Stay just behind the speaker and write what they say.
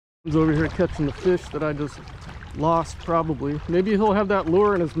He's over here catching the fish that I just lost, probably. Maybe he'll have that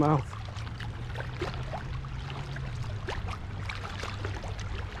lure in his mouth.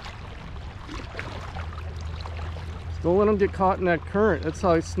 Just don't let him get caught in that current. That's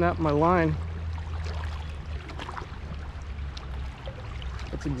how I snapped my line.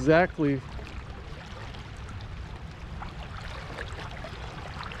 That's exactly.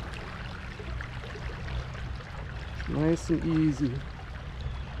 Nice and easy.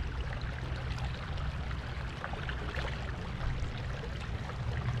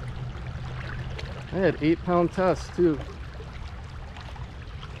 I had 8-pound tests too.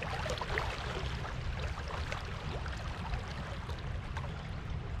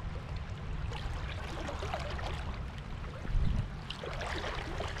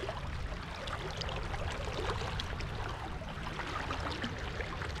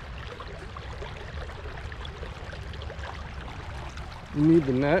 You need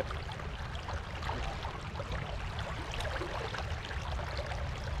the net.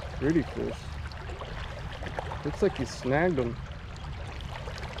 Pretty fish. Looks like you snagged them.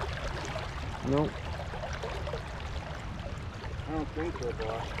 Nope. I don't think so,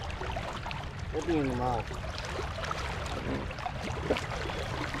 boss. They'll be in the mouth.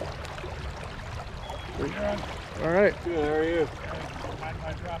 All right. Good, how are you?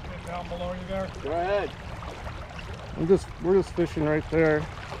 I dropped it down below you there. Go ahead. We're just fishing right there.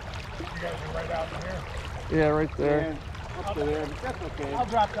 You guys are right out in here. Yeah, right there. Yeah, up to there, but that's okay. I'll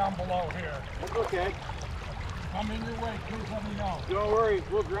drop down below here. That's okay. Come in your way, please let me know. Don't worry,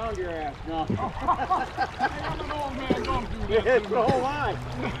 we'll ground your ass. No. Hey, I'm an old man, don't do that. Yeah, so am I.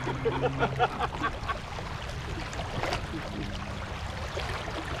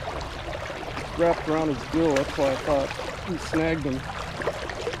 Wrapped around his gill, that's why I thought he snagged him.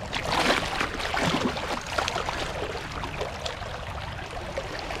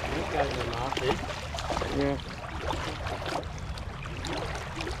 These guys are not big. Yeah.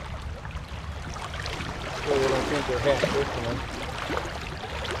 So they don't think they're half fishing them.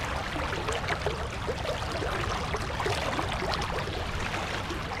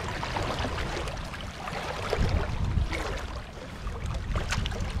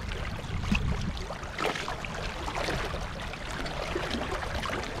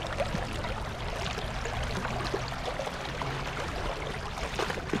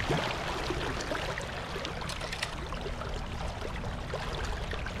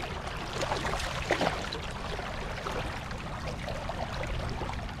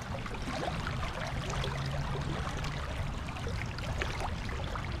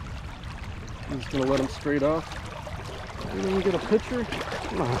 I'm just gonna let him straight off. You didn't get a picture?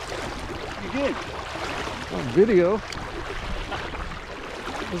 Come on. You did. A video.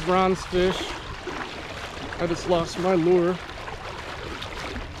 This is Ron's fish. I just lost my lure.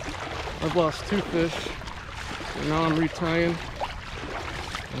 I've lost 2 fish. So now I'm retying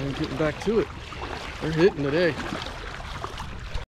and getting back to it. They're hitting today.